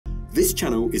This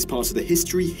channel is part of the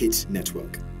History Hit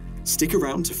Network. Stick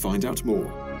around to find out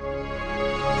more.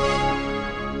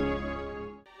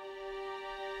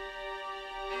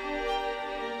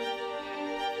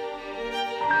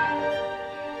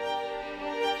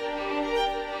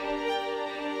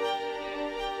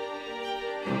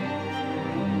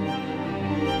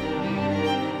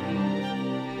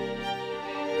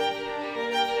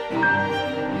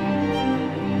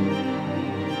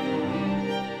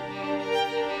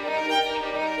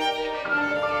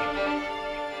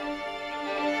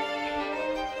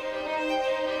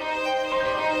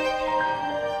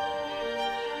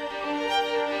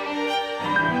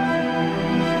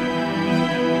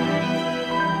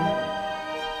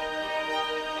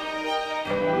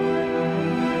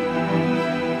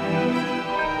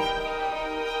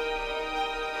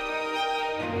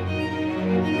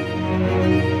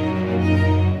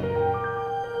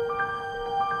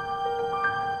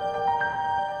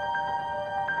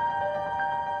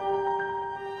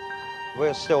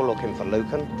 We're still looking for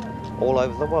Lucan all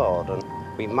over the world, and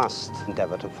we must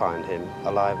endeavour to find him,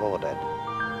 alive or dead.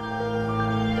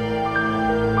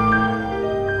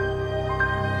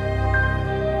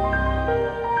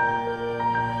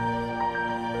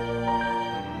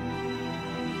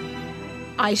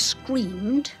 I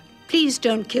screamed, "Please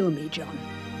don't kill me, John."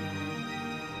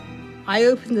 I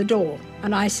opened the door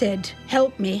and I said,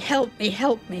 "Help me, help me,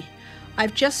 help me.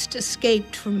 I've just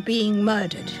escaped from being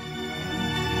murdered."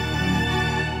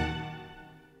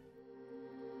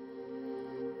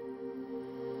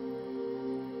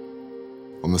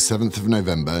 On the 7th of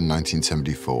November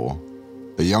 1974,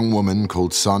 a young woman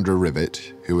called Sandra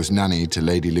Rivett, who was nanny to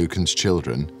Lady Lucan's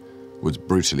children, was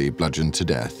brutally bludgeoned to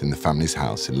death in the family's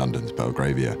house in London's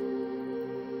Belgravia.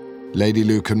 Lady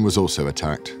Lucan was also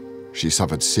attacked. She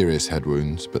suffered serious head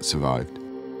wounds but survived.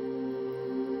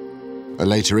 A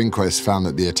later inquest found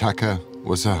that the attacker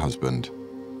was her husband,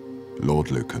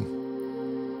 Lord Lucan.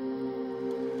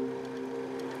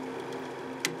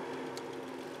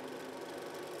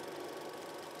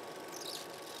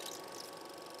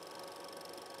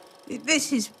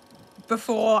 This is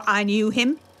before I knew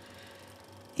him.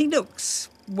 He looks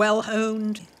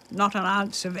well-honed, not an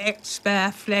ounce of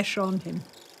spare flesh on him.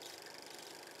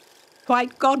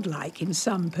 Quite godlike in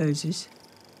some poses.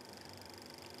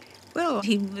 Well,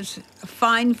 he was a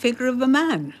fine figure of a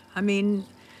man. I mean,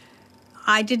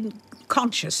 I didn't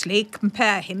consciously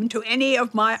compare him to any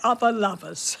of my other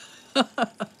lovers.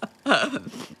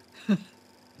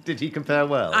 Did he compare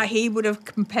well? He would have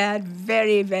compared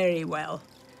very, very well.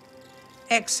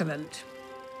 Excellent.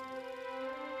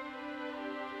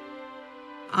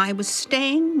 I was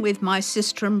staying with my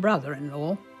sister and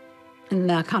brother-in-law in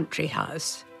their country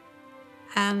house,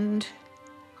 and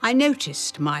I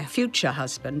noticed my future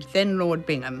husband, then Lord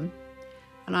Bingham,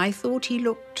 and I thought he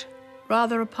looked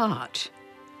rather apart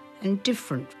and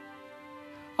different.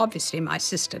 Obviously, my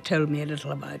sister told me a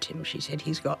little about him. She said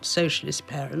he's got socialist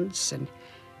parents and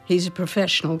he's a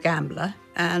professional gambler,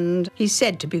 and he's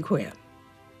said to be queer.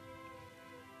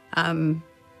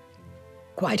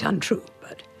 Quite untrue,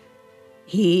 but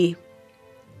he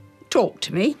talked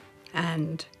to me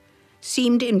and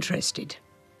seemed interested.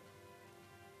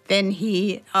 Then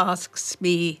he asks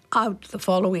me out the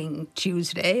following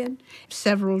Tuesday, and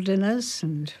several dinners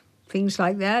and things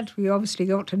like that. We obviously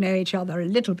got to know each other a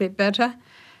little bit better.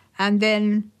 And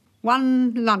then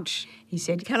one lunch, he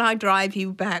said, "Can I drive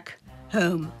you back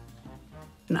home?"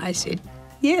 And I said,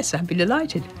 "Yes, I'd be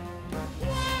delighted."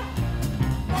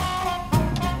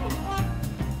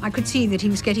 I could see that he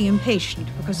was getting impatient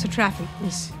because the traffic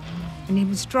was... and he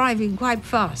was driving quite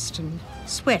fast and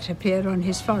sweat appeared on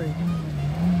his forehead.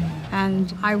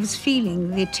 And I was feeling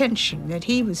the tension that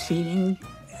he was feeling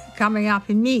coming up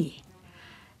in me.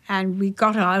 And we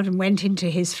got out and went into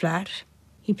his flat.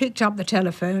 He picked up the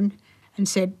telephone and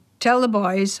said, "Tell the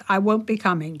boys I won't be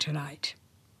coming tonight.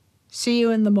 See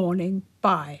you in the morning.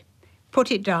 Bye."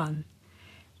 Put it down.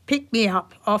 Picked me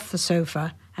up off the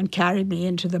sofa and carried me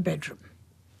into the bedroom.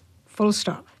 Full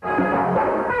stop.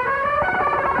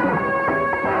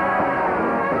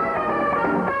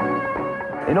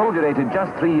 Inaugurated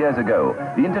just 3 years ago,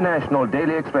 the International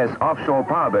Daily Express offshore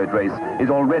powerboat race is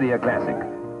already a classic.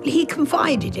 He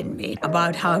confided in me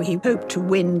about how he hoped to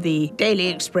win the Daily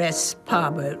Express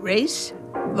powerboat race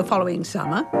the following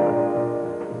summer.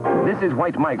 This is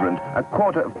White Migrant, a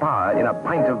quarter of power in a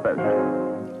pint of boat.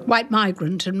 White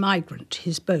Migrant and Migrant,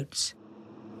 his boats.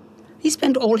 He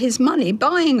spent all his money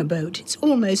buying a boat. It's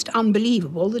almost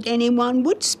unbelievable that anyone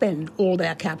would spend all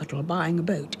their capital buying a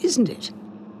boat, isn't it?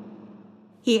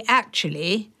 He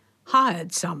actually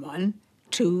hired someone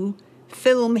to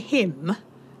film him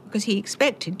because he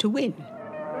expected to win.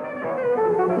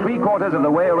 Three-quarters of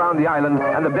the way around the island,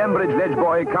 and the Bembridge Ledge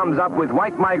boy comes up with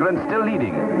white migrants still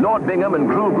leading. Lord Bingham and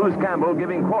crew Bruce Campbell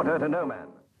giving quarter to no man.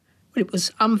 Well, it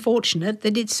was unfortunate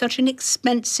that it's such an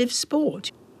expensive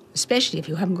sport, especially if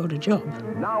you haven't got a job.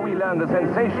 Now we learn the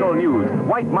sensational news.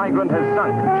 White migrant has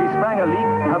sunk. She sprang a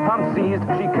leak, her pump seized,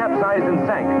 she capsized and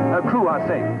sank. Her crew are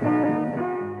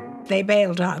safe. They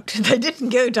bailed out. They didn't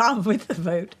go down with the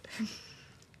boat.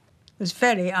 It was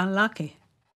very unlucky.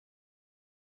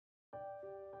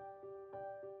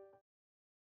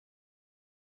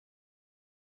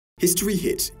 History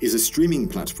Hit is a streaming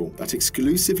platform that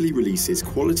exclusively releases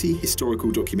quality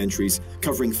historical documentaries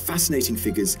covering fascinating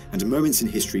figures and moments in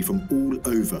history from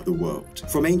all over the world.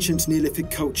 From ancient Neolithic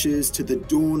cultures to the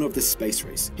dawn of the space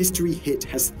race, History Hit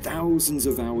has thousands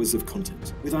of hours of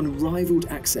content with unrivaled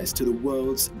access to the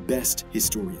world's best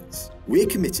historians. We're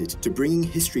committed to bringing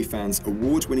history fans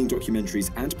award-winning documentaries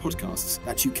and podcasts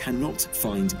that you cannot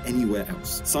find anywhere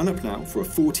else. Sign up now for a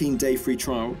 14-day free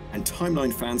trial, and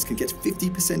Timeline fans can get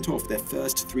 50% off their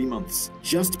first 3 months.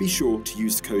 Just be sure to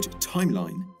use the code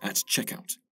TIMELINE at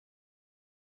checkout.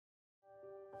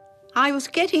 I was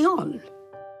getting on.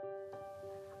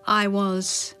 I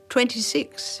was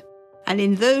 26, and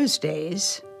in those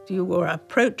days, you were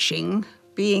approaching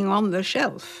being on the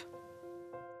shelf.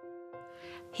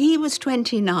 He was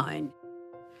 29.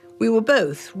 We were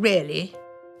both, really,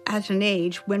 at an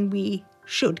age when we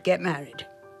should get married.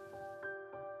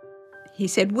 He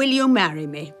said, "Will you marry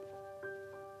me?"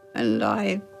 And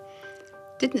I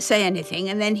didn't say anything,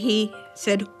 and then he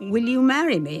said, "Will you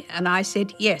marry me?" And I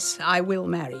said, "Yes, I will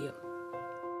marry you."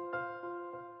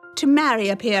 To marry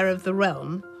a peer of the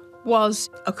realm was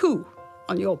a coup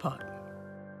on your part.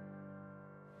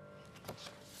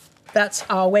 That's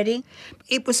our wedding.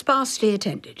 It was sparsely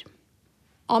attended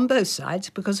on both sides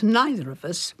because neither of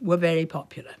us were very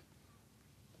popular.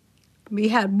 We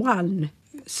had one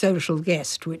social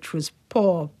guest, which was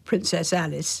poor Princess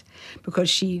Alice,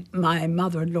 because my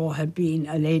mother-in-law had been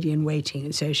a lady-in-waiting,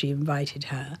 and so she invited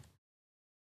her.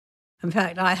 In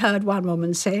fact, I heard one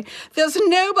woman say, "There's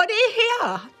nobody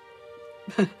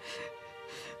here."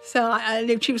 So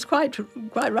she was quite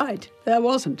right. There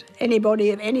wasn't anybody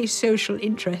of any social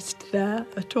interest there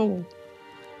at all.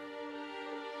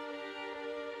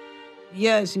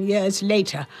 Years and years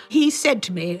later, he said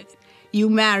to me, "You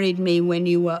married me when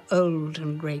you were old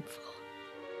and grateful."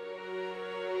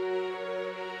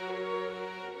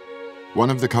 One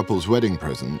of the couple's wedding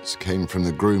presents came from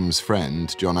the groom's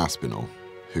friend, John Aspinall,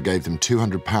 who gave them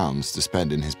 £200 to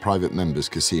spend in his private members'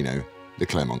 casino, the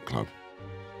Claremont Club.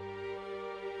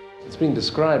 It's been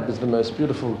described as the most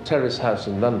beautiful terrace house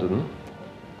in London.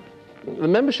 The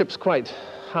membership's quite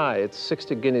high. It's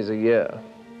 60 guineas a year.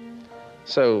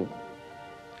 So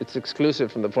it's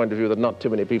exclusive from the point of view that not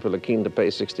too many people are keen to pay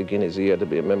 60 guineas a year to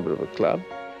be a member of a club.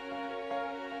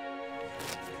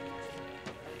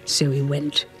 So we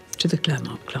went to the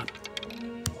Claremont Club.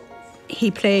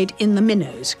 He played in the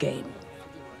minnows game.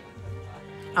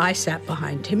 I sat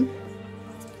behind him,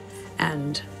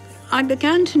 and I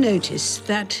began to notice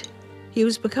that he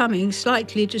was becoming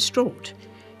slightly distraught.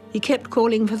 He kept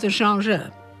calling for the changeur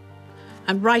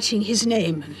and writing his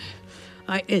name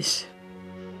like this.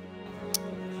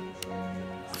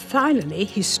 Finally,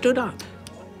 he stood up,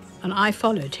 and I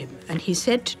followed him, and he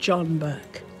said to John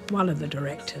Burke, one of the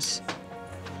directors,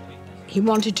 he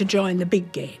wanted to join the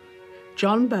big game.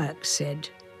 John Burke said,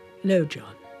 "No,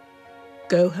 John,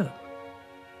 go home.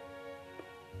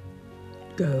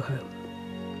 Go home."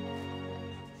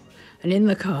 And in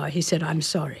the car, he said, "I'm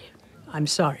sorry, I'm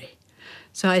sorry."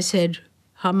 So I said,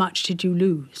 "How much did you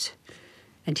lose?"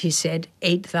 And he said,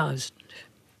 8,000.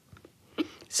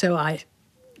 So I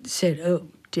said, "Oh,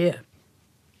 dear."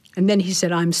 And then he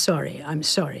said, I'm sorry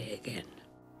again.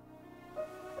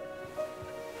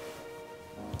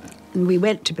 And we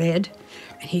went to bed,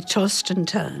 and he tossed and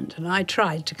turned, and I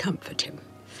tried to comfort him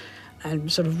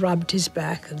and sort of rubbed his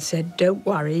back and said, "Don't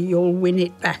worry, you'll win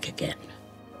it back again."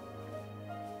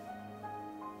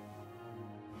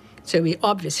 So we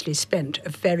obviously spent a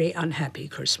very unhappy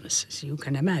Christmas, as you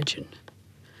can imagine,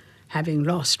 having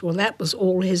lost. Well, that was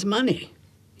all his money.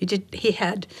 He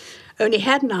only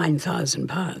had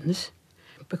 £9,000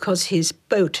 because his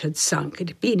boat had sunk. It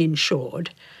had been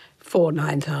insured for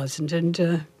 £9,000,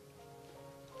 and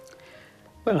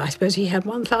well, I suppose he had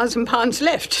 £1,000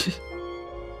 left.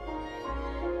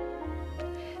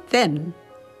 Then,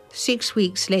 6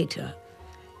 weeks later,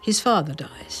 his father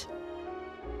dies.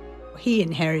 He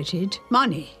inherited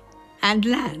money and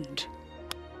land,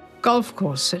 golf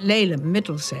course at Laleham,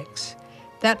 Middlesex,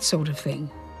 that sort of thing.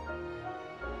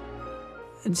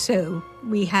 And so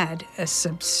we had a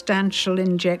substantial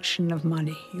injection of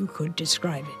money, you could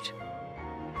describe it.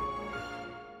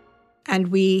 And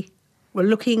we were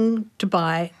looking to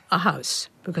buy a house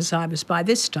because I was by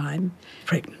this time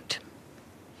pregnant.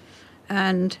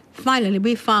 And finally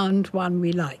we found one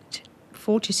we liked,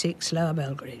 46 Lower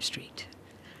Belgrave Street,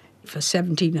 for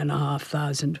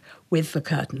 17,500 with the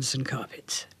curtains and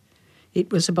carpets.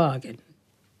 It was a bargain.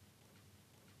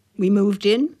 We moved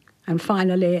in, and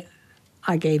finally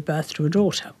I gave birth to a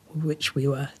daughter, with which we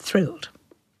were thrilled.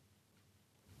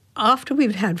 After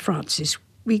we'd had Frances,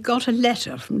 we got a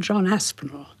letter from John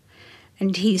Aspinall,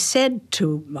 and he said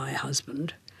to my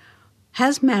husband,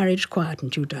 "Has marriage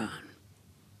quietened you down?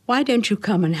 Why don't you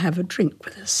come and have a drink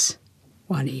with us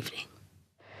one evening?"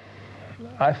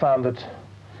 I found that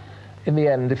in the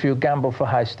end, if you gamble for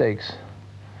high stakes,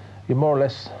 you more or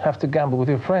less have to gamble with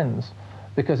your friends,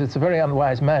 because it's a very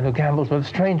unwise man who gambles with a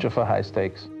stranger for high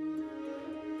stakes.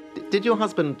 Did your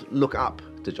husband look up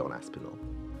to John Aspinall?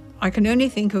 I can only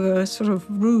think of a sort of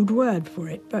rude word for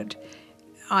it, but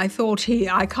I thought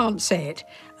I can't say it,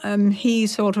 he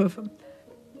sort of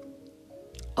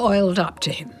oiled up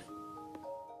to him.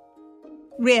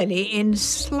 Really, in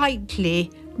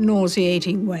slightly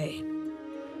nauseating way.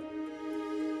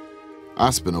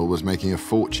 Aspinall was making a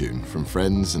fortune from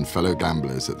friends and fellow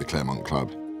gamblers at the Claremont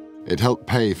Club. It helped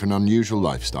pay for an unusual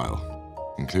lifestyle,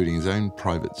 including his own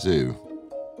private zoo.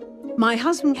 My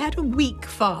husband had a weak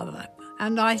father,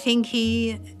 and I think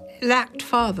he lacked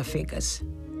father figures.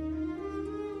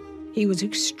 He was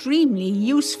extremely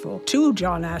useful to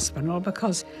John Aspinall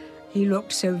because he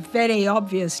looked so very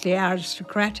obviously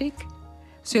aristocratic.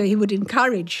 So he would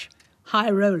encourage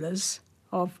high rollers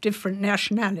of different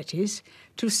nationalities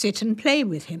to sit and play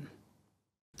with him.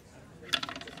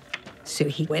 So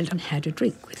he went and had a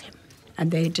drink with him,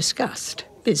 and they discussed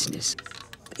business.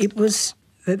 It was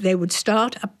that they would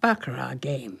start a baccarat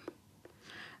game,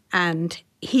 and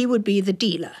he would be the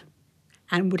dealer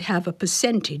and would have a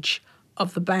percentage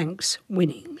of the bank's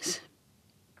winnings,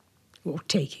 or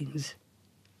takings.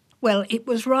 Well, it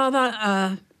was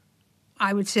rather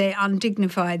I would say,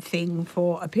 undignified thing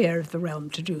for a peer of the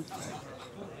realm to do.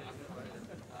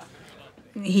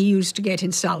 He used to get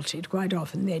insulted quite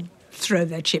often. They'd throw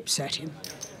their chips at him.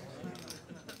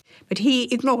 But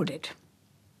he ignored it,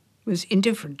 was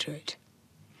indifferent to it.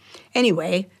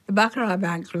 Anyway, the Baccarat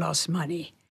Bank lost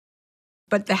money,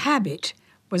 but the habit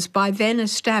was by then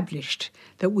established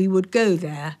that we would go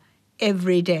there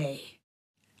every day.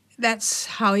 That's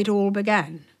how it all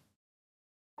began.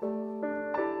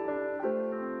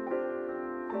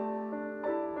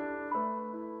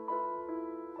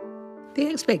 The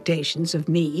expectations of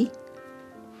me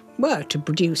were to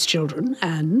produce children,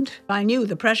 and I knew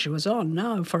the pressure was on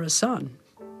now for a son.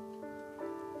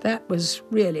 That was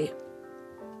really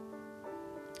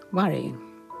worrying.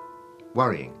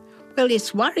 Worrying? Well,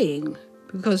 it's worrying,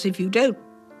 because if you don't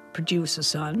produce a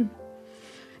son,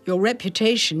 your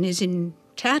reputation is in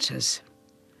tatters.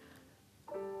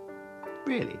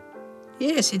 Really?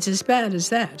 Yes, it's as bad as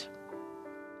that.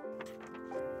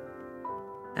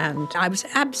 And I was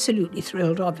absolutely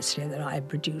thrilled, obviously, that I had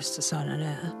produced a son and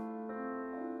heir.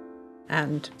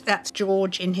 And that's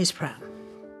George in his pram.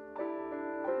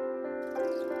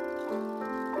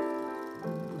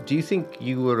 Do you think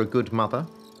you were a good mother?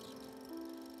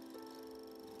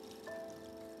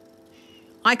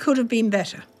 I could have been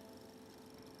better.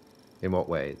 In what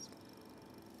ways?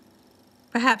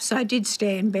 Perhaps I did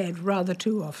stay in bed rather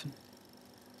too often.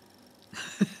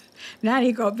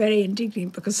 Nanny got very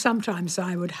indignant because sometimes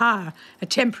I would hire a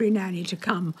temporary nanny to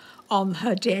come on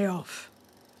her day off.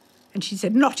 And she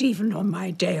said, "Not even on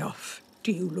my day off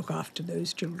do you look after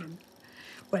those children."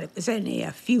 Well, it was only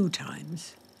a few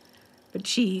times. But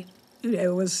she,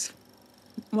 was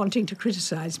wanting to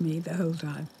criticise me the whole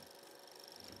time.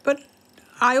 But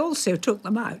I also took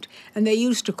them out, and they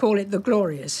used to call it the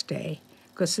glorious day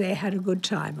because they had a good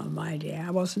time on my day.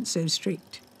 I wasn't so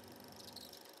strict.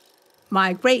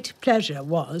 My great pleasure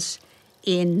was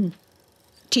in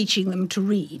teaching them to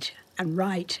read and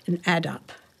write and add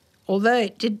up. Although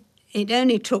it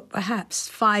only took perhaps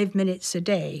 5 minutes a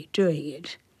day doing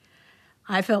it,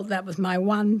 I felt that was my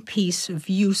one piece of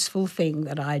useful thing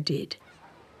that I did.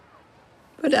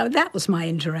 But that was my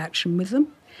interaction with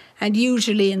them. And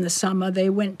usually in the summer they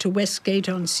went to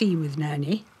Westgate-on-Sea with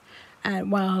Nanny,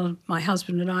 while my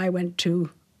husband and I went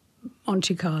to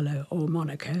Monte Carlo or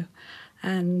Monaco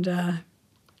and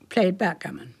played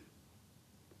backgammon.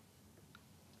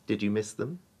 Did you miss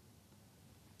them?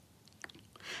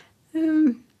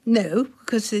 No,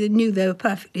 because they knew they were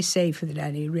perfectly safe with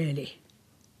Nanny, really.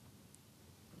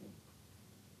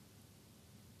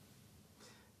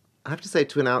 have to say,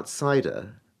 to an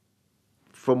outsider,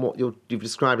 from what you've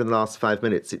described in the last 5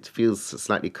 minutes, it feels a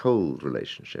slightly cold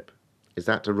relationship. Is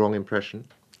that a wrong impression?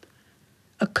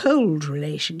 A cold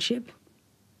relationship?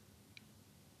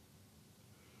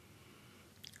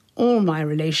 All my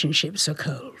relationships are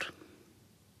cold.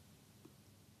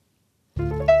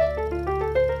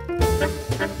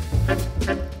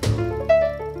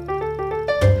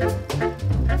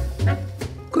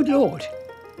 Good Lord.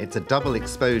 It's a double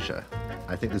exposure.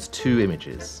 I think there's 2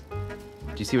 images.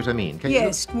 Do you see what I mean?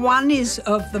 Yes, one is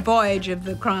of the voyage of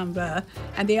the Crown Bleu,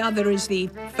 and the other is the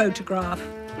photograph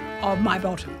of my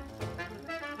bottom.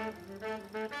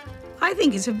 I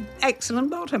think it's an excellent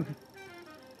bottom.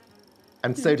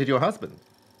 And so did your husband?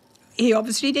 He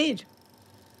obviously did,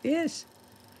 yes.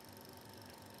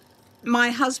 My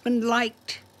husband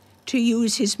liked to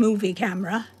use his movie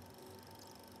camera.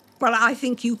 Well, I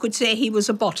think you could say he was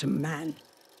a bottom man.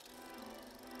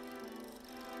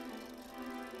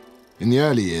 In the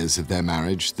early years of their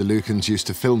marriage, the Lucans used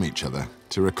to film each other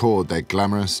to record their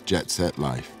glamorous jet-set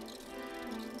life.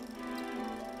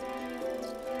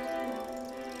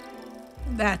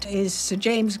 That is Sir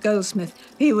James Goldsmith.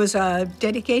 He was a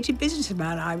dedicated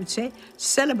businessman, I would say,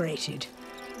 celebrated.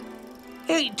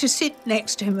 To sit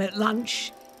next to him at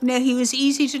lunch, he was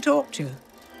easy to talk to.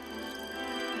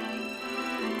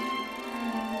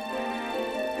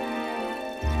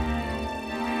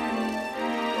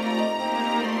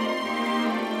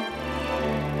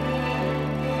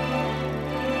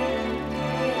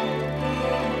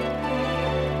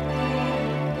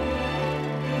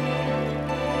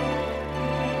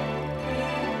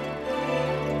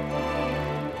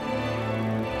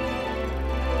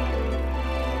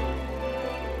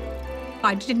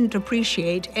 I didn't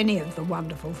appreciate any of the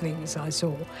wonderful things I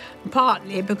saw,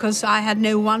 partly because I had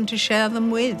no one to share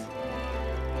them with.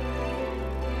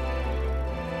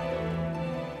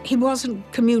 He wasn't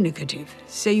communicative,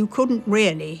 so you couldn't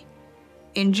really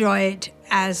enjoy it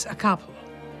as a couple.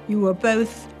 You were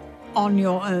both on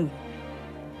your own,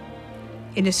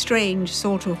 in a strange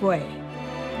sort of way.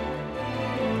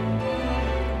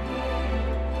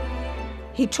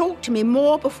 He talked to me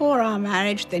more before our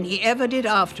marriage than he ever did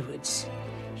afterwards.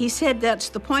 He said that's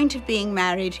the point of being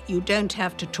married, you don't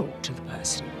have to talk to the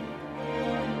person.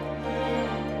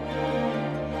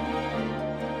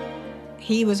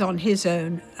 He was on his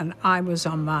own and I was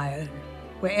on my own,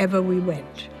 wherever we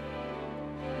went.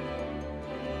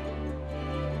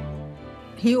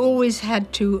 He always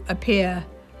had to appear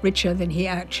richer than he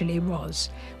actually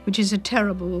was, which is a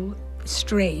terrible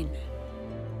strain.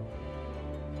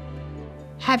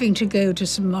 Having to go to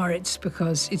St. Moritz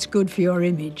because it's good for your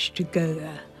image to go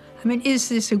there. I mean, is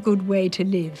this a good way to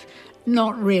live?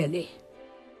 Not really.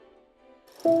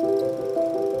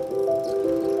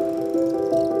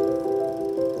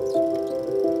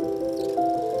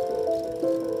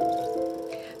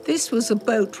 This was a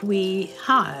boat we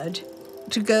hired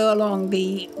to go along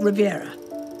the Riviera,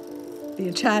 the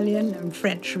Italian and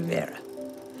French Riviera.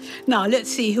 Now,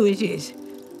 let's see who it is.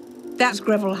 That's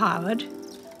Greville Howard.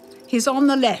 He's on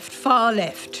the left, far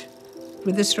left,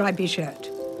 with the stripy shirt.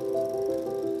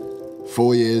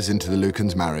 4 years into the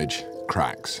Lucans' marriage,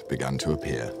 cracks began to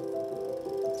appear.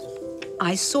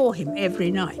 I saw him every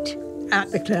night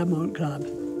at the Claremont Club.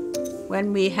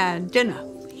 When we had dinner,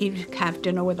 he'd have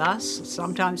dinner with us,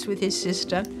 sometimes with his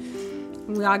sister.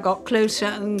 I got closer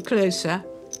and closer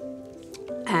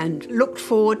and looked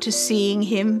forward to seeing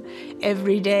him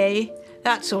every day,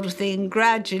 that sort of thing.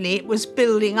 Gradually, it was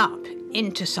building up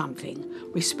into something.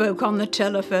 We spoke on the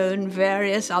telephone,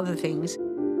 various other things.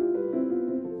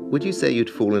 Would you say you'd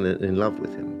fallen in love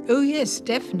with him? Oh, yes,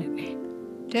 definitely.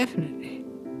 Definitely.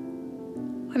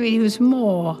 I mean, he was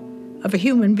more of a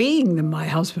human being than my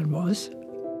husband was.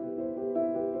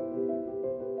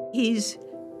 He's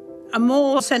a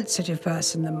more sensitive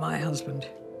person than my husband.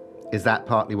 Is that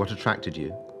partly what attracted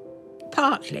you?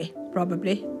 Partly,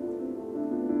 probably.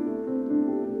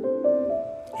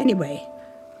 Anyway,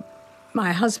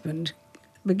 my husband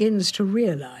begins to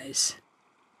realize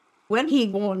when he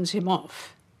warns him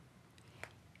off,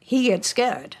 he gets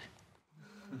scared.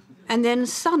 And then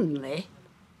suddenly,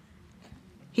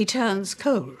 he turns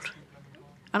cold.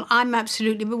 And I'm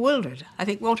absolutely bewildered. I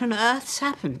think, what on earth's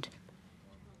happened?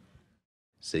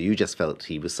 So you just felt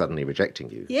he was suddenly rejecting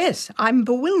you? Yes, I'm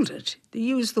bewildered, to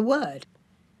use the word.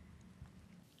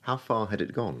 How far had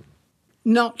it gone?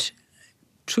 Not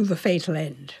to the fatal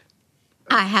end.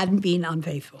 I hadn't been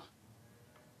unfaithful.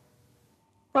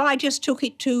 Well, I just took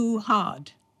it too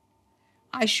hard.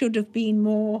 I should have been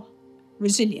more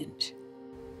resilient.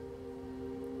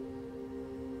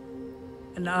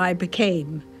 And I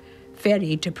became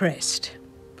very depressed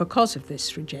because of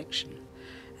this rejection.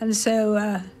 And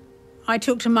so I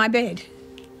took to my bed.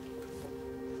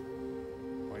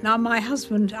 Now, my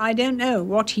husband, I don't know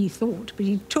what he thought, but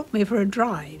he took me for a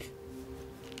drive.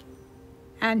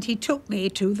 And he took me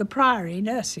to the Priory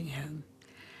nursing home.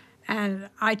 And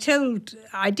I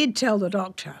did tell the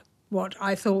doctor what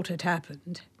I thought had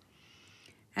happened.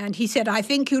 And he said, "I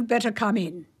think you'd better come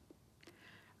in."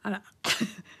 And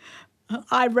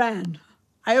I ran.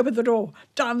 I opened the door,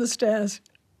 down the stairs,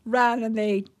 ran, and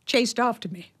they chased after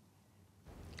me.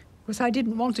 Because I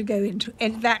didn't want to go into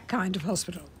that kind of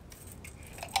hospital.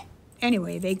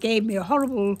 Anyway, they gave me a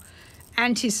horrible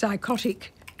antipsychotic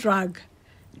drug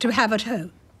to have at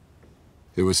home.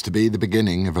 It was to be the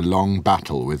beginning of a long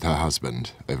battle with her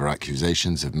husband over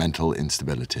accusations of mental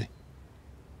instability.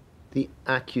 The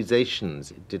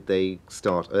accusations, did they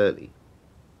start early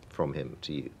from him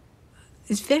to you?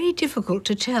 It's very difficult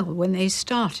to tell when they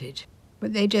started,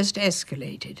 but they just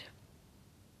escalated.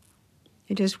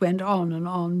 It just went on and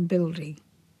on building.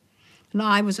 And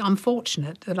I was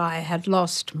unfortunate that I had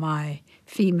lost my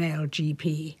female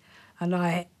GP, and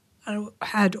I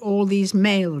had all these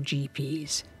male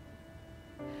GPs.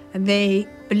 And they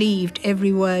believed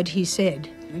every word he said,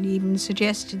 and even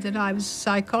suggested that I was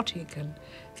psychotic and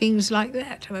things like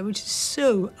that, which is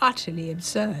so utterly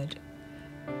absurd.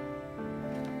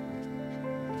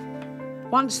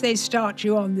 Once they start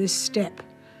you on this step,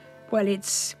 well,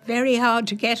 it's very hard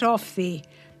to get off the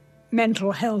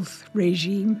mental health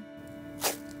regime.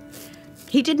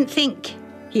 He didn't think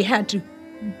he had to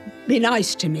be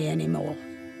nice to me anymore.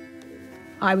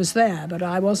 I was there, but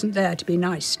I wasn't there to be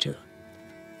nice to.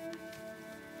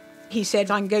 He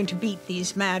said, "I'm going to beat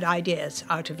these mad ideas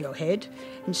out of your head,"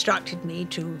 instructed me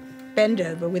to bend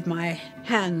over with my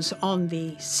hands on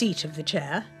the seat of the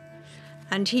chair,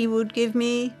 and he would give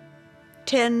me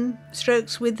 10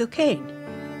 strokes with the cane.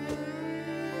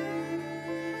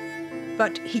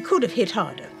 But he could have hit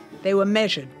harder. They were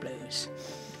measured blows.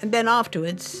 And then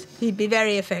afterwards, he'd be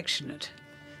very affectionate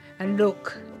and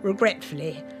look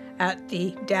regretfully at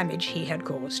the damage he had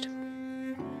caused.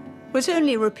 It was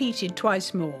only repeated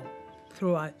twice more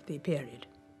throughout the period.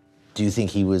 Do you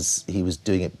think he was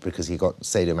doing it because he got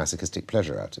sadomasochistic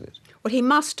pleasure out of it? Well, he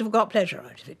must have got pleasure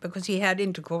out of it because he had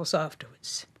intercourse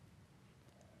afterwards.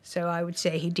 So I would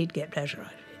say he did get pleasure out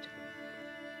of it.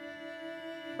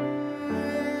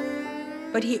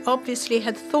 But he obviously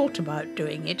had thought about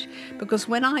doing it, because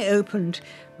when I opened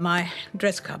my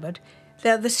dress cupboard,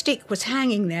 the stick was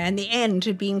hanging there and the end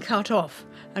had been cut off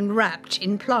and wrapped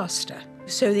in plaster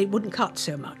so that it wouldn't cut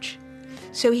so much.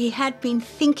 So he had been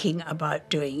thinking about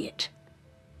doing it.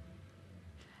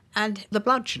 And the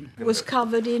bludgeon was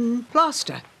covered in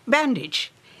plaster,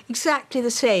 bandage, exactly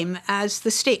the same as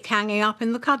the stick hanging up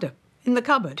in the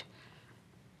cupboard.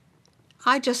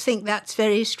 I just think that's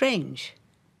very strange.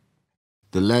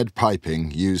 The lead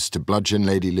piping used to bludgeon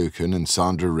Lady Lucan and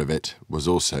Sandra Rivett was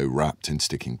also wrapped in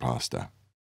sticking plaster.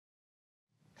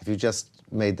 Have you just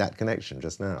made that connection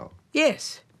just now?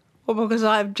 Yes, well, because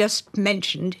I've just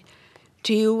mentioned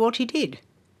to you what he did.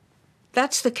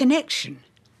 That's the connection.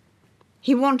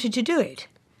 He wanted to do it.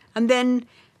 And then,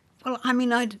 well, I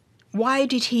mean, why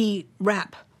did he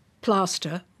wrap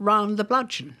plaster round the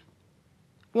bludgeon?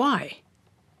 Why?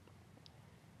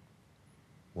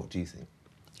 What do you think?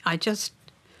 I just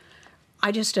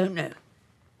don't know.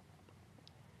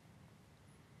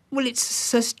 Well, it's a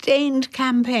sustained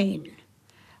campaign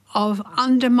of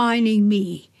undermining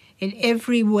me in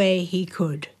every way he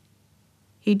could.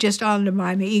 He'd just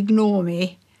undermine me, ignore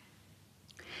me.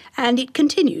 And it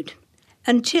continued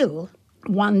until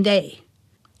one day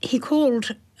he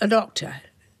called a doctor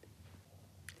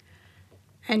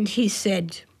and he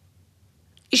said,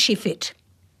 "Is she fit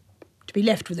to be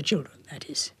left with the children, that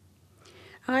is?"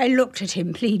 I looked at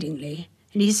him pleadingly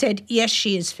and he said, "Yes,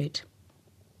 she is fit."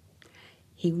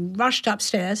 He rushed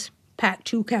upstairs, packed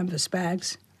 2 canvas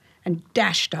bags and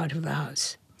dashed out of the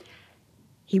house.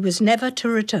 He was never to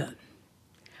return.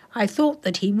 I thought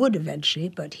that he would eventually,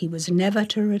 but he was never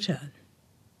to return.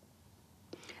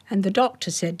 And the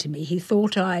doctor said to me he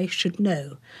thought I should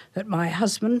know that my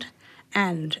husband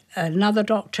and another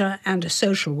doctor and a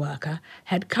social worker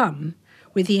had come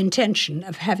with the intention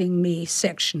of having me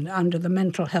sectioned under the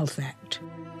Mental Health Act.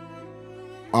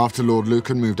 After Lord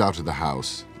Lucan moved out of the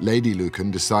house, Lady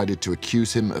Lucan decided to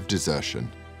accuse him of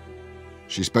desertion.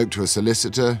 She spoke to a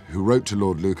solicitor who wrote to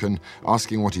Lord Lucan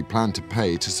asking what he planned to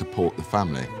pay to support the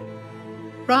family.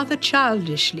 Rather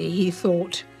childishly, he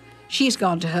thought, she's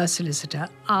gone to her solicitor,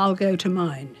 I'll go to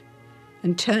mine,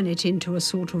 and turn it into a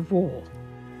sort of war.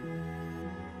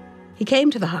 He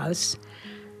came to the house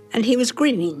and he was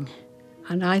grinning.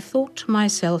 And I thought to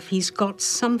myself, he's got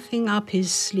something up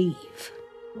his sleeve.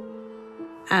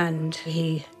 And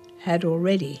he had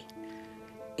already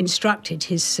instructed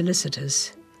his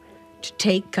solicitors to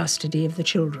take custody of the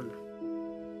children.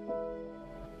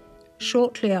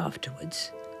 Shortly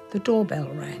afterwards, the doorbell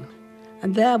rang,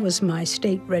 and there was my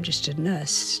state-registered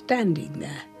nurse standing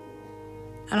there.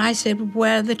 And I said,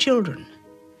 "Where are the children?"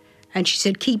 And she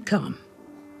said, "Keep calm,"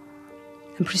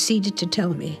 and proceeded to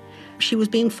tell me she was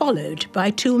being followed by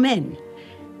two men.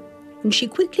 And she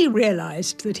quickly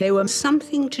realised that they were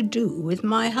something to do with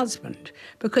my husband,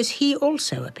 because he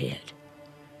also appeared.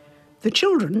 The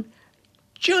children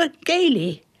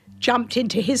gaily jumped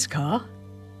into his car,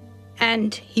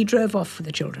 and he drove off with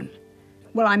the children.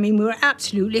 Well, I mean, we were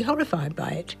absolutely horrified by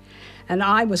it. And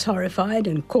I was horrified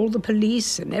and called the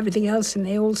police and everything else, and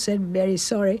they all said, "Very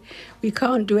sorry, we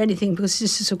can't do anything because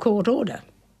this is a court order."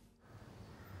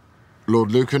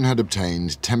 Lord Lucan had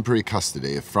obtained temporary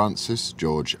custody of Francis,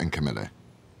 George and Camilla.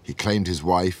 He claimed his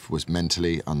wife was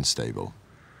mentally unstable.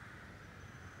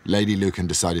 Lady Lucan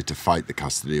decided to fight the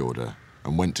custody order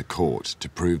and went to court to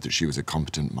prove that she was a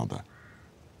competent mother.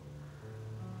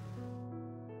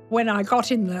 When I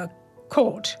got in the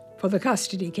court for the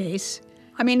custody case,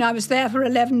 I mean, I was there for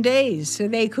 11 days, so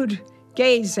they could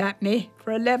gaze at me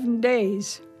for 11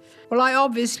 days. Well, I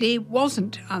obviously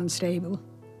wasn't unstable,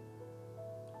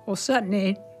 or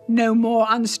certainly no more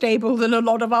unstable than a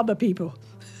lot of other people.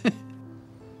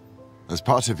 As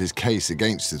part of his case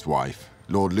against his wife,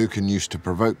 Lord Lucan used to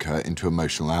provoke her into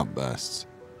emotional outbursts.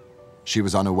 She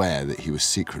was unaware that he was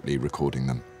secretly recording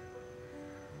them.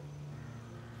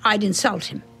 I'd insult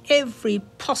him, every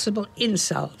possible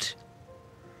insult.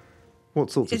 What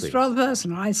sorts of things? It's rather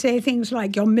personal. I'd say things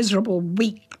like, "Your miserable,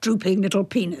 weak, drooping little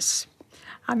penis."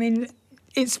 I mean,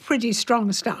 it's pretty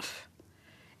strong stuff.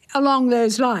 Along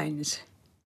those lines.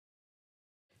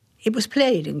 It was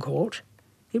played in court.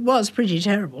 It was pretty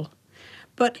terrible.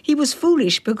 But he was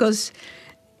foolish because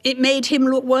it made him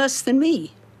look worse than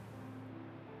me.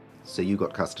 So you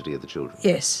got custody of the children?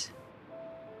 Yes.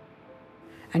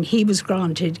 And he was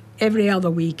granted every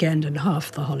other weekend and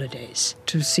half the holidays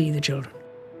to see the children.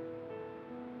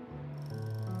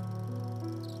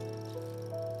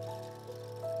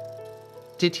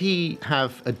 Did he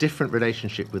have a different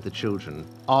relationship with the children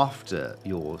after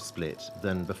your split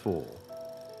than before?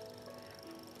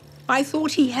 I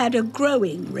thought he had a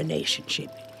growing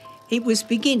relationship. It was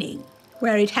beginning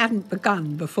where it hadn't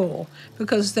begun before,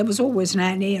 because there was always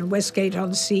Nanny and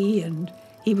Westgate-on-Sea and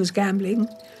he was gambling.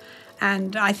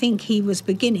 And I think he was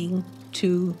beginning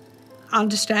to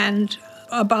understand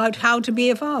about how to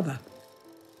be a father.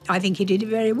 I think he did it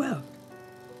very well.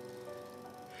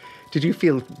 Did you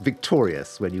feel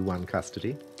victorious when you won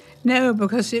custody? No,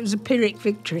 because it was a Pyrrhic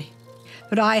victory.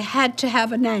 But I had to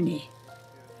have a nanny.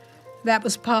 That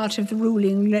was part of the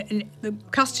ruling, the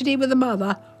custody with the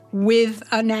mother with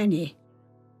a nanny.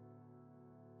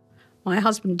 My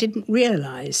husband didn't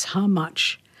realise how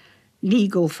much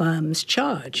legal firms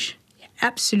charge.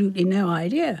 Absolutely no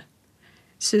idea.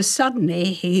 So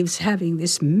suddenly he was having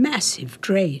this massive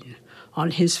drain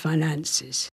on his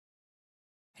finances.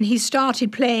 And he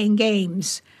started playing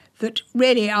games that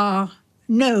really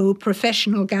no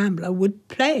professional gambler would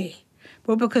play.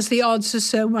 Well, because the odds are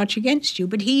so much against you.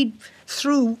 But he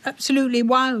threw absolutely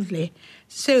wildly.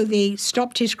 So they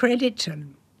stopped his credit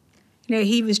and,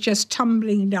 he was just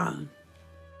tumbling down.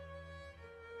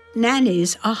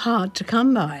 Nannies are hard to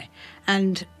come by.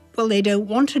 And, well, they don't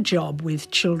want a job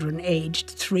with children aged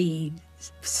 3,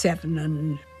 7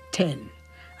 and 10.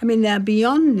 I mean, they're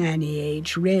beyond nanny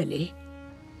age, really.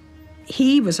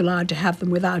 He was allowed to have them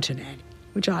without a nanny,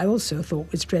 which I also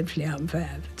thought was dreadfully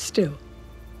unfair, but still.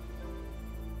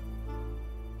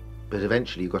 But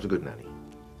eventually you got a good nanny.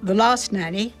 The last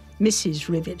nanny, Mrs.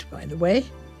 Rivett, by the way,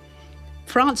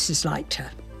 Francis liked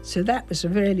her, so that was a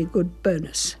really good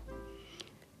bonus.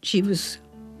 She was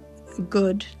a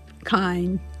good,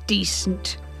 kind,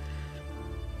 decent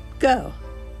girl,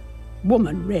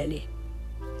 woman, really.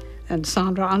 And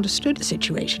Sandra understood the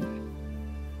situation.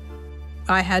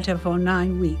 I had her for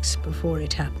 9 weeks before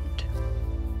it happened.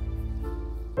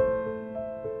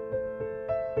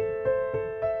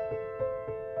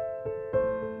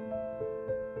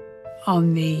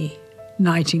 On the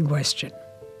night in question,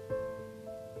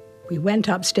 we went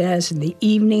upstairs and the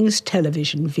evening's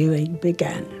television viewing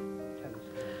began.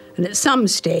 And at some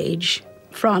stage,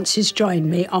 Francis joined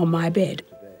me on my bed.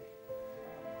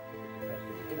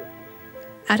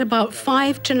 At about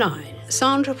 5 to 9,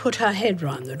 Sandra put her head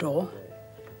round the door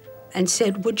and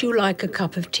said, "Would you like a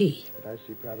cup of tea?"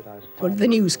 Well, the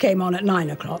news came on at 9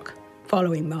 o'clock,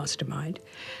 following Mastermind.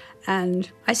 And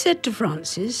I said to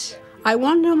Francis, I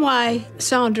wonder why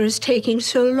Sandra is taking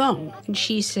so long. And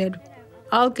she said,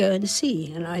 I'll go and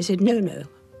see. And I said, no,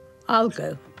 I'll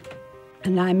go.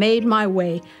 And I made my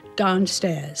way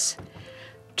downstairs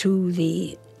to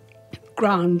the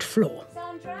ground floor.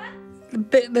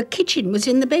 The kitchen was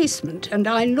in the basement, and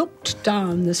I looked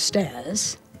down the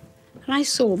stairs, and I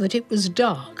saw that it was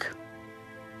dark.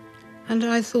 And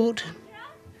I thought,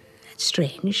 that's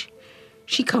strange.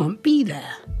 She can't be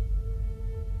there.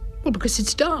 Well, because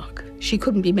it's dark. She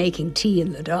couldn't be making tea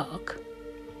in the dark.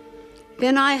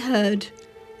 Then I heard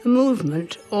a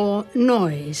movement or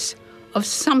noise of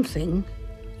something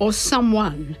or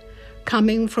someone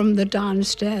coming from the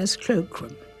downstairs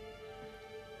cloakroom.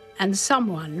 And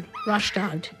someone rushed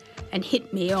out and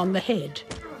hit me on the head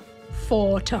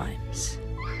 4 times.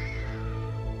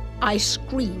 I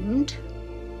screamed,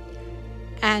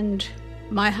 and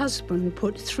my husband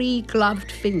put 3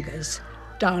 gloved fingers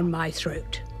down my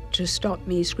throat to stop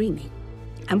me screaming.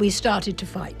 And we started to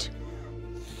fight.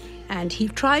 And he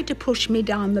tried to push me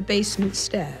down the basement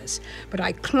stairs, but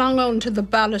I clung onto the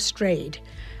balustrade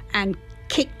and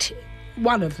kicked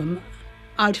one of them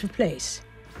out of place.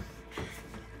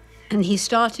 And he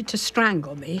started to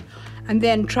strangle me and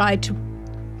then tried to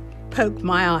poke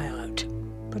my eye out.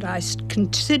 But I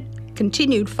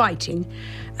continued fighting,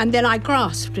 and then I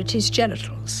grasped at his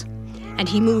genitals, and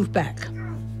he moved back.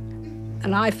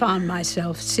 And I found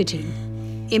myself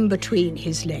sitting in between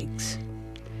his legs.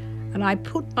 And I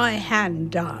put my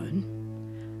hand down,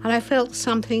 and I felt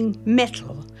something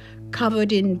metal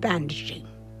covered in bandaging,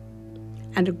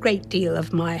 and a great deal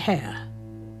of my hair.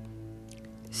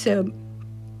 So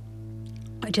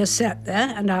I just sat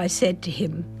there and I said to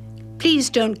him, please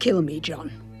don't kill me,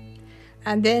 John.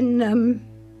 And then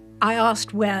I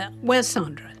asked, where's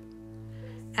Sandra?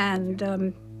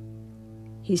 And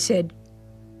he said,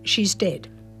 she's dead.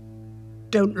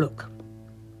 Don't look.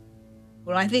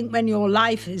 Well, I think when your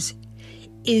life is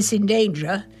in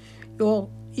danger,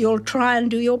 you'll try and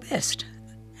do your best.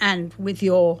 And with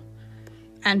your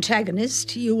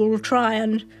antagonist, you will try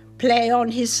and play on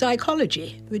his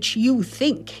psychology, which you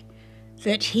think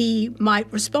that he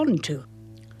might respond to.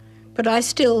 But I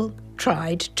still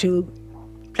tried to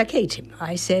placate him.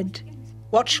 I said,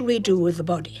 what shall we do with the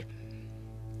body?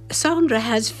 Sandra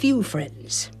has few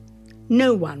friends.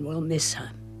 No one will miss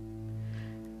her.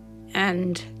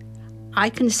 And I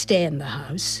can stay in the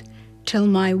house till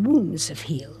my wounds have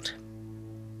healed.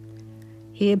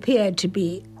 He appeared to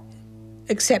be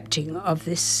accepting of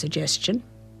this suggestion.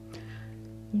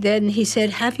 Then he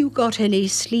said, have you got any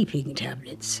sleeping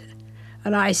tablets?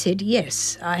 And I said,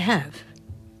 yes, I have.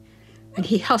 And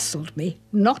he hustled me,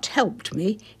 not helped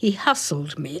me, he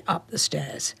hustled me up the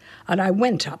stairs. And I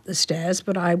went up the stairs,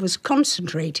 but I was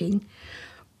concentrating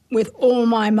with all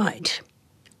my might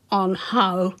on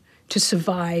how to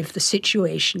survive the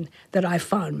situation that I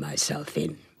found myself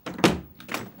in.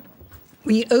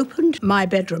 We opened my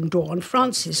bedroom door, and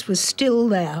Frances was still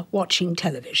there watching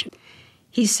television.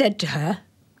 He said to her,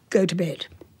 go to bed.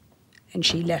 And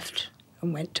she left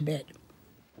and went to bed.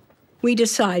 We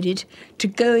decided to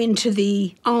go into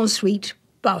the ensuite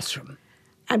bathroom.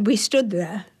 And we stood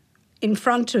there in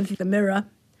front of the mirror,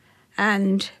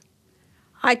 and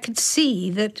I could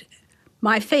see that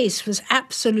my face was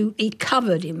absolutely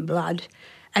covered in blood,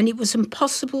 and it was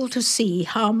impossible to see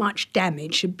how much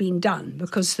damage had been done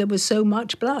because there was so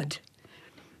much blood.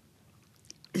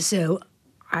 So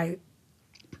I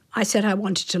said I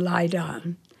wanted to lie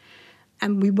down,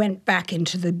 and we went back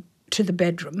into the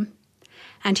bedroom,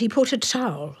 and he put a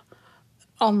towel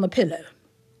on the pillow,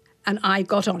 and I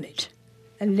got on it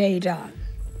and lay down.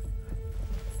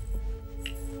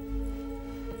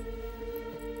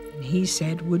 And he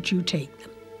said, would you take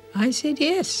them? I said,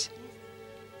 yes.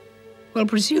 Well,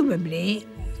 presumably,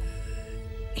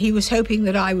 he was hoping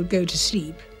that I would go to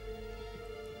sleep,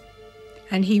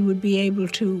 and he would be able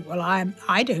to, well,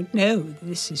 I don't know,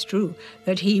 this is true,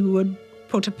 that he would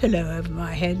put a pillow over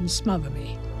my head and smother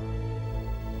me.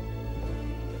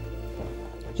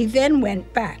 He then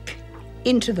went back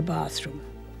into the bathroom,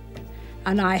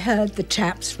 and I heard the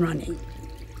taps running.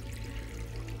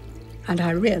 And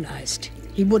I realized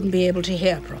he wouldn't be able to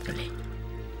hear properly.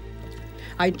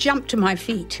 I jumped to my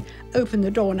feet, opened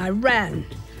the door, and I ran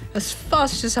as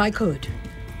fast as I could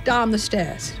down the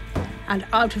stairs and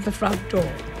out of the front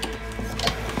door,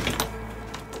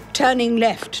 turning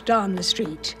left down the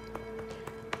street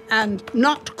and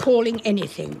not calling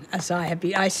anything as I had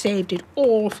been. I saved it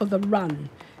all for the run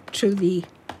to the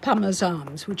Pummer's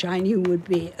Arms, which I knew would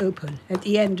be open at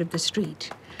the end of the street.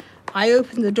 I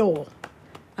opened the door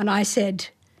and I said,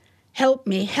 help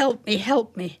me, help me,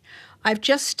 help me. I've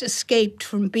just escaped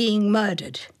from being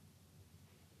murdered.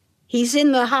 He's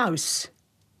in the house.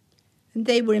 And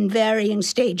they were in varying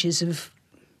stages of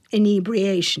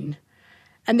inebriation.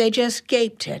 And they just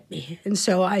gaped at me. And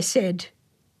so I said,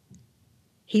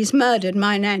 he's murdered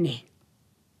my nanny.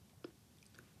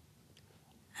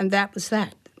 And that was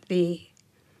that. It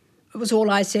was all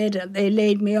I said. They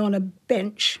laid me on a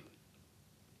bench.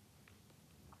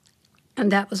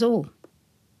 And that was all.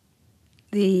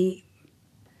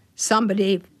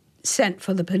 Somebody sent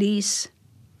for the police.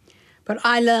 But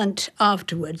I learnt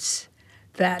afterwards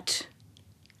that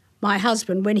my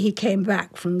husband, when he came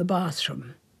back from the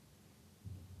bathroom,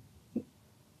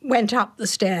 went up the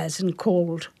stairs and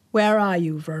called, "Where are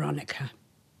you, Veronica?"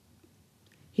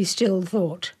 He still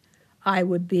thought I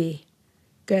would be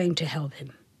going to help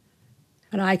him.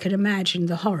 And I could imagine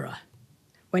the horror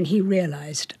when he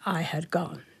realised I had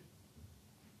gone.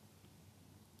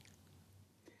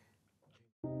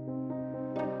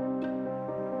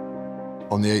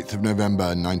 On the 8th of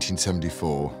November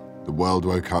 1974, the world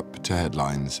woke up to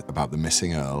headlines about the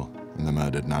missing Earl and the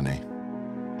murdered nanny.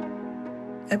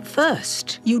 At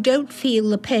first, you don't feel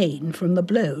the pain from the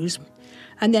blows,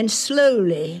 and then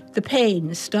slowly the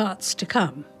pain starts to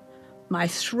come. My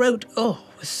throat,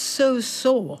 was so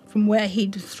sore from where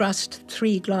he'd thrust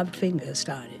 3 gloved fingers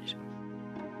down it.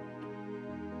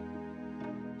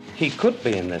 He could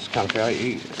be in this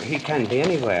country. He can be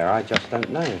anywhere. I just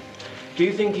don't know. Do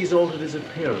you think he's altered his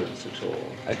appearance at all?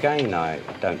 Again, I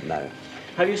don't know.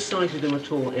 Have you sighted him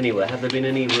at all anywhere? Have there been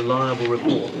any reliable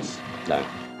reports? No.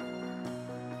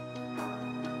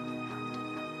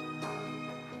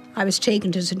 I was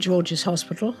taken to St George's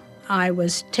Hospital. I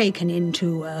was taken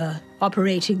into an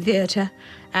operating theatre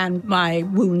and my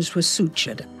wounds were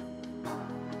sutured.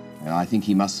 I think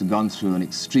he must have gone through an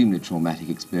extremely traumatic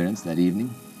experience that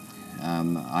evening.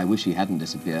 I wish he hadn't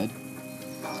disappeared.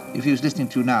 If he was listening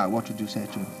to you now, what would you say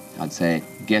to him? I'd say,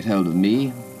 get hold of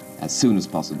me as soon as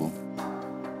possible.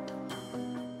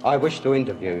 I wish to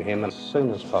interview him as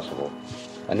soon as possible.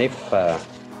 And if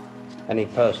any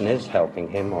person is helping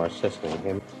him or assisting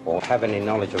him or have any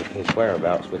knowledge of his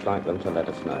whereabouts, we'd like them to let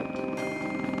us know.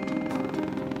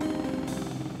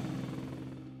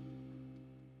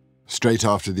 Straight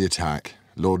after the attack,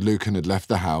 Lord Lucan had left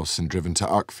the house and driven to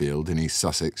Uckfield in East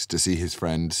Sussex to see his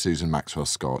friend Susan Maxwell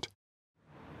Scott.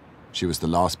 She was the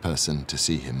last person to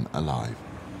see him alive.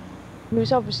 He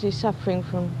was obviously suffering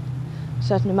from a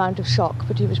certain amount of shock,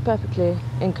 but he was perfectly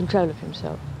in control of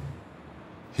himself.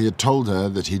 He had told her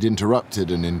that he'd interrupted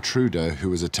an intruder who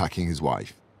was attacking his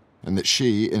wife, and that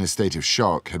she, in a state of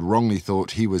shock, had wrongly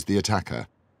thought he was the attacker.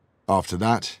 After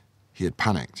that, he had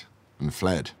panicked and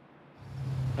fled.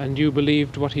 And you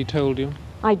believed what he told you?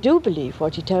 I do believe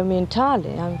what he told me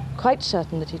entirely. I'm quite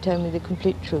certain that he told me the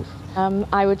complete truth.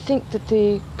 I would think that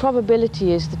the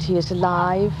probability is that he is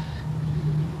alive,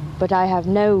 but I have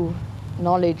no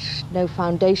knowledge, no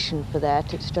foundation for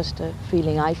that. It's just a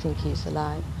feeling I think he's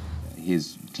alive.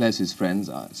 His closest friends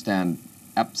stand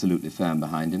absolutely firm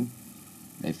behind him.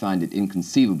 They find it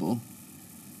inconceivable,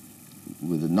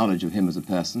 with the knowledge of him as a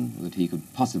person, that he could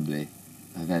possibly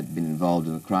have been involved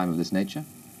in a crime of this nature.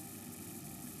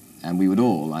 And we would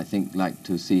all, I think, like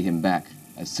to see him back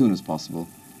as soon as possible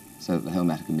so that the whole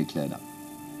matter can be cleared up.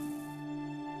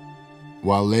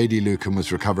 While Lady Lucan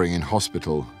was recovering in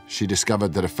hospital, she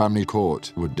discovered that a family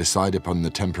court would decide upon the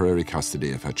temporary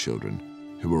custody of her children,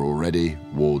 who were already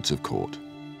wards of court.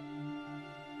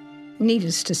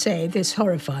 Needless to say, this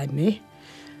horrified me.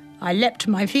 I leapt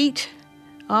to my feet,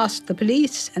 asked the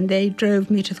police, and they drove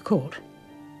me to the court.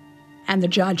 And the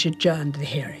judge adjourned the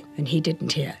hearing, and he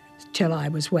didn't hear till I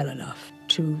was well enough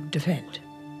to defend.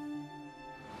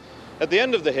 At the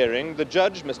end of the hearing, the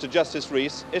judge, Mr. Justice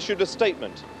Rees, issued a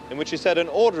statement in which he said an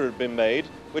order had been made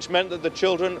which meant that the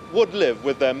children would live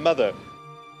with their mother.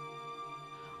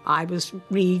 I was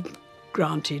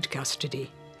granted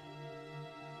custody.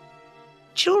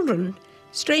 Children,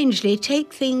 strangely,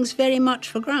 take things very much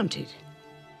for granted,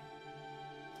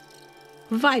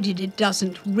 provided it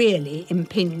doesn't really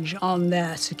impinge on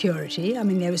their security. I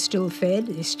mean, they were still fed,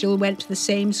 they still went to the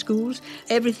same schools,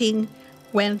 everything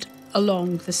went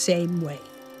along the same way.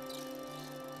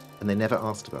 And they never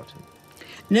asked about him?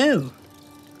 No.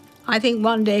 I think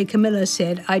one day Camilla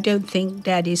said, "I don't think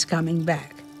Daddy's coming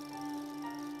back."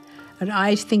 And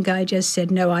I think I just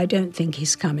said, "No, I don't think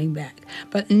he's coming back."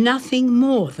 But nothing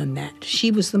more than that.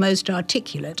 She was the most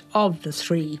articulate of the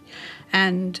three,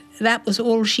 and that was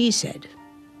all she said.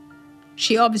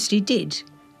 She obviously did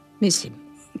miss him.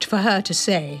 For her to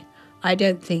say, "I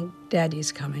don't think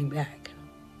Daddy's coming back,"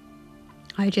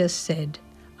 I just said,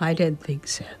 "I don't think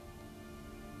so."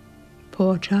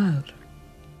 Poor child.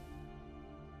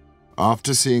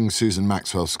 After seeing Susan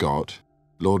Maxwell Scott,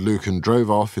 Lord Lucan drove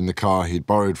off in the car he'd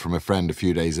borrowed from a friend a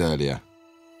few days earlier.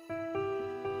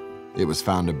 It was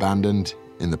found abandoned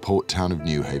in the port town of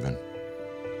Newhaven.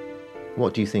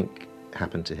 What do you think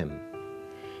happened to him?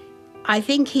 I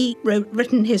think he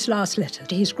written his last letter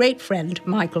to his great friend,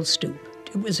 Michael Stoop.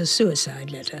 It was a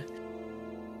suicide letter.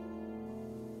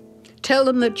 Tell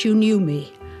them that you knew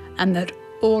me and that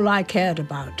all I cared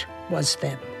about was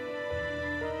them.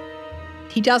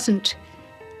 He doesn't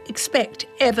expect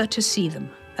ever to see them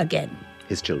again.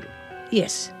 His children?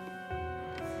 Yes.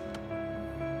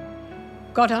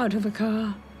 Got out of a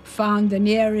car, found the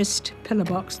nearest pillar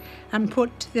box and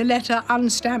put the letter,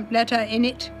 unstamped letter, in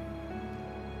it.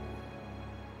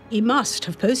 He must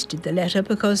have posted the letter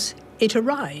because it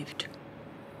arrived.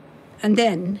 And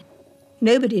then,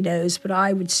 nobody knows, but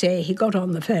I would say he got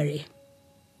on the ferry.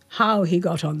 How he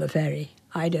got on the ferry,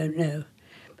 I don't know.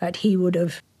 But he would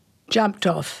have jumped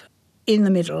off in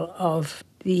the middle of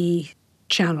the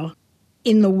channel,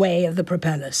 in the way of the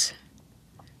propellers,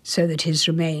 so that his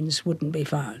remains wouldn't be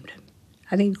found.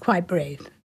 I think quite brave.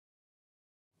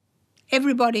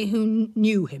 Everybody who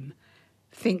knew him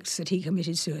thinks that he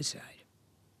committed suicide.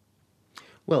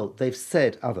 Well, they've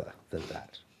said other than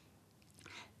that.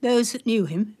 Those that knew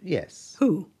him? Yes.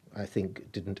 Who? I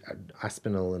think, didn't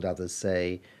Aspinall and others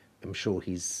say, I'm sure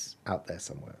he's out there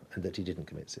somewhere, and that he didn't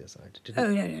commit suicide? Oh,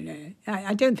 no.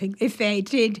 I don't think. If they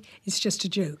did, it's just a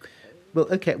joke. Well,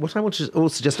 OK, what I want to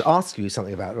also just ask you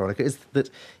something about, Veronica, is that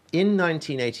in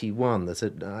 1981,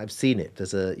 I've seen it,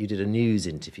 you did a news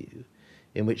interview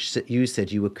in which you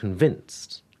said you were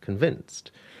convinced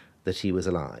that he was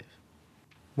alive.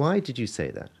 Why did you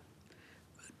say that?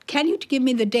 Can you give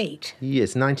me the date?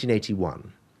 Yes,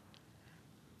 1981.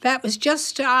 That was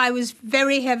just, I was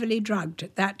very heavily drugged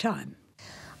at that time.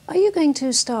 Are you going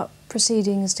to start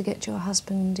proceedings to get your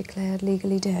husband declared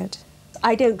legally dead?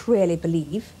 I don't really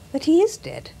believe that he is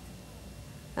dead.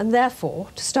 And therefore,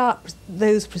 to start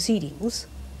those proceedings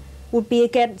would be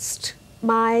against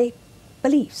my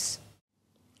beliefs.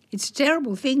 It's a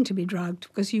terrible thing to be drugged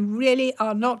because you really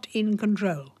are not in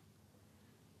control.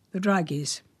 The drug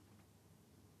is.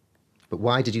 But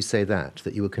why did you say that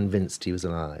you were convinced he was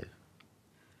alive?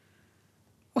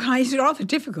 Well, it's rather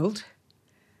difficult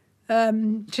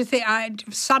to think. I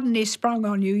suddenly sprung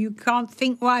on you. You can't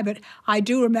think why, but I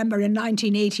do remember in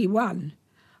 1981,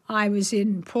 I was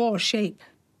in poor shape.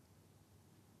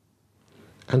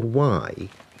 And why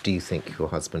do you think your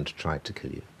husband tried to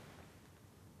kill you?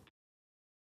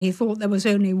 He thought there was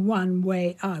only one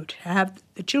way out, to have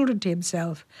the children to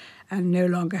himself and no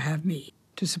longer have me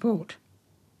to support.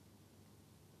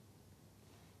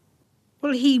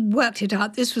 Well, he worked it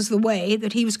out. This was the way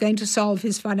that he was going to solve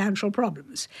his financial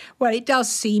problems. Well, it does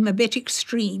seem a bit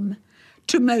extreme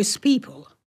to most people.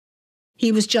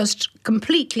 He was just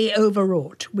completely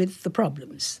overwrought with the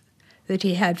problems that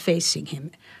he had facing him.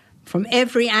 From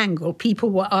every angle, people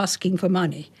were asking for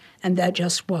money, and there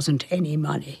just wasn't any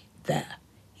money there.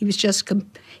 He was just,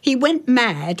 he went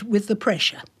mad with the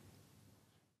pressure.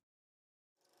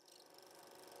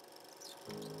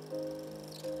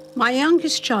 My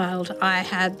youngest child I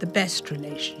had the best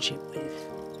relationship with.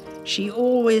 She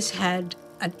always had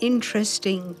an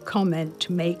interesting comment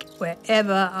to make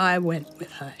wherever I went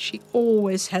with her. She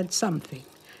always had something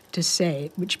to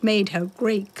say, which made her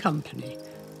great company.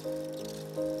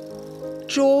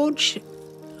 George,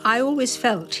 I always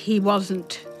felt he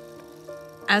wasn't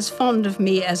as fond of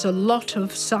me as a lot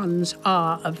of sons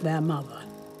are of their mother.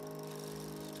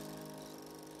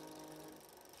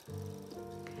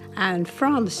 And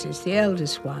Frances, the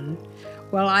eldest one,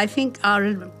 well, I think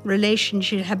our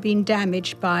relationship had been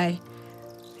damaged by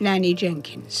Nanny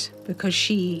Jenkins because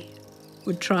she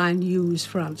would try and use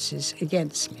Frances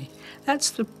against me. That's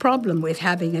the problem with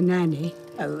having a nanny.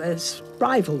 Oh, there's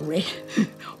rivalry.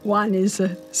 One is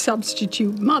a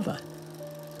substitute mother.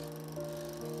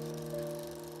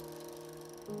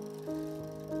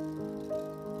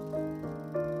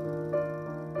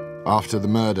 After the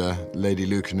murder, Lady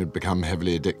Lucan had become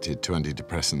heavily addicted to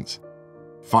antidepressants.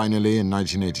 Finally, in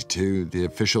 1982, the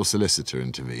official solicitor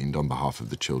intervened on behalf of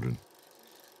the children.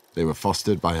 They were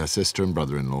fostered by her sister and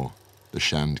brother-in-law, the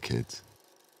Shand kids.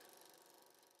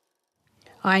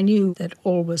 I knew that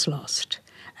all was lost,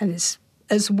 and it's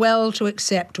as well to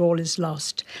accept all is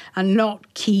lost and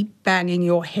not keep banging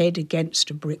your head against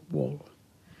a brick wall,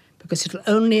 because it'll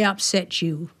only upset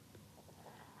you,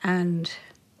 and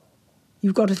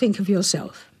you've got to think of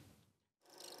yourself.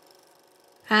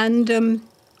 And well,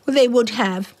 they would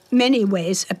have, many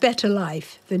ways, a better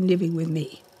life than living with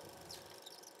me.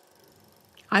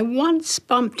 I once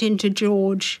bumped into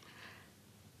George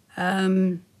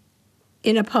in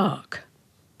a park,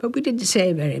 but we didn't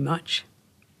say very much.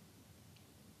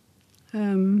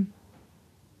 I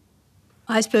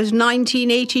suppose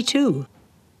 1982.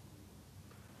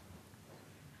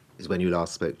 Is when you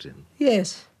last spoke to him?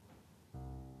 Yes.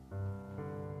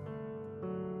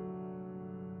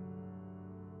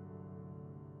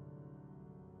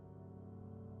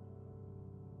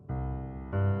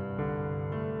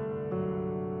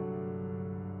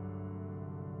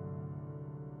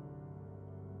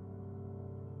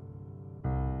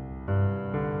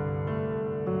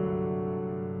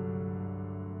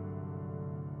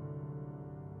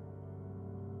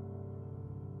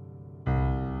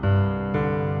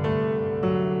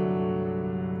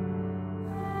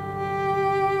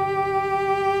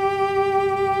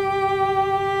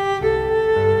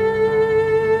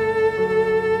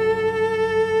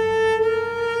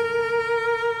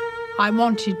 I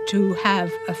wanted to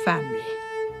have a family.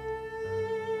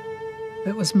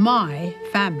 It was my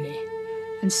family.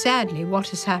 And sadly, what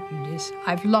has happened is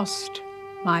I've lost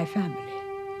my family.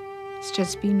 It's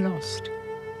just been lost.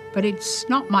 But it's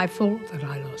not my fault that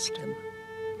I lost them.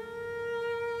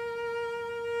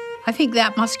 I think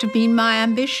that must have been my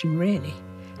ambition, really,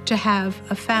 to have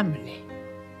a family.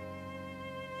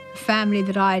 A family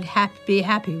that I'd be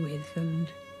happy with and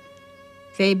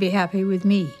they'd be happy with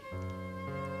me.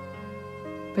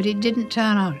 But it didn't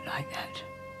turn out like that.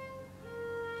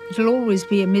 It'll always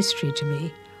be a mystery to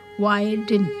me why it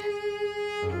didn't.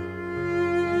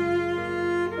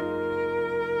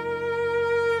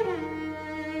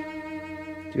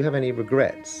 Do you have any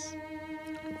regrets?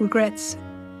 Regrets?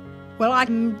 Well,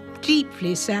 I'm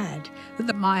deeply sad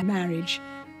that my marriage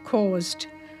caused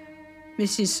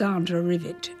Mrs. Sandra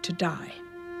Rivett to die.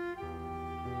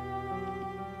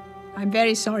 I'm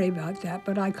very sorry about that,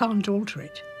 but I can't alter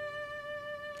it.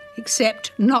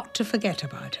 Except not to forget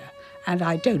about her, and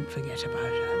I don't forget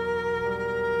about her.